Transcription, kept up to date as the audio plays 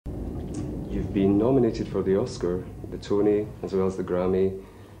you've been nominated for the Oscar, the Tony, as well as the Grammy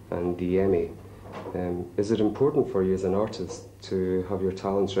and the Emmy. Is it important for you as an artist to have your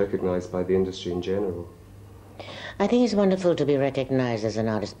talents recognised by the industry in general? I think it's wonderful to be recognized as an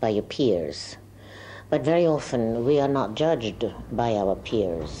artist by your peers. But very often we are not judged by our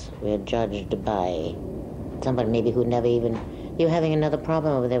peers. We are judged by somebody maybe who never even... You're having another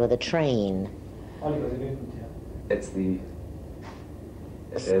problem over there with the train. It's the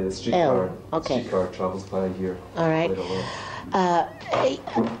streetcar. Okay. Streetcar travels by here. All right.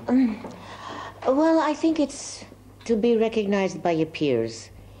 Well, I think it's to be recognized by your peers.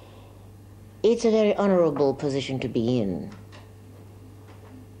 It's a very honorable position to be in.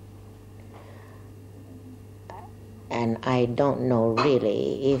 And I don't know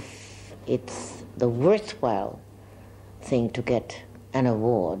really if it's the worthwhile thing to get an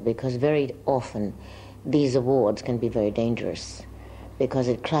award, because very often these awards can be very dangerous, because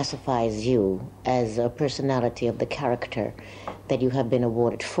it classifies you as a personality of the character that you have been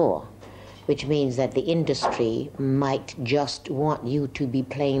awarded for, which means that the industry might just want you to be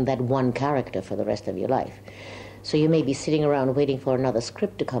playing that one character for the rest of your life. So you may be sitting around waiting for another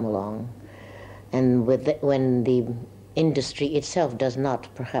script to come along, and when the industry itself does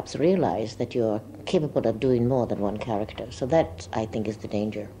not perhaps realize that you're capable of doing more than one character. So that, I think, is the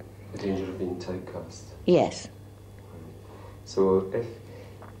danger. The danger of being typecast? Yes. So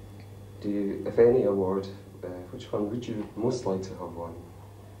if any award, which one would you most like to have won?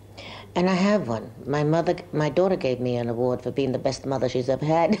 And I have one. My daughter gave me an award for being the best mother she's ever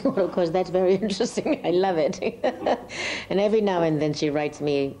had. Well, of course, that's very interesting. I love it. And every now and then she writes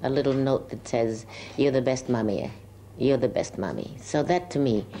me a little note that says, "You're the best mommy. You're the best mommy." So that, to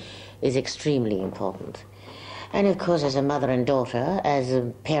me, is extremely important. And of course, as a mother and daughter, as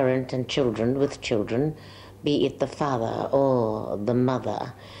a parent and children with children, be it the father or the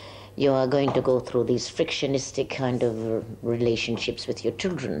mother, you are going to go through these frictionistic kind of relationships with your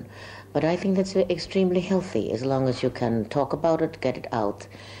children. But I think that's extremely healthy, as long as you can talk about it, get it out,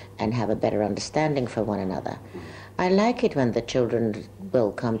 and have a better understanding for one another. I like it when the children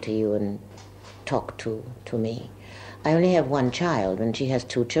will come to you and talk to me. I only have one child, and she has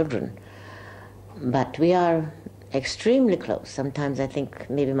two children. But we are extremely close. Sometimes I think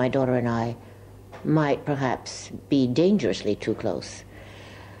maybe my daughter and I might perhaps be dangerously too close,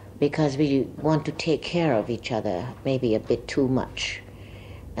 because we want to take care of each other maybe a bit too much,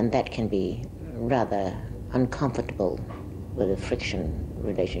 and that can be rather uncomfortable with a friction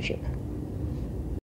relationship.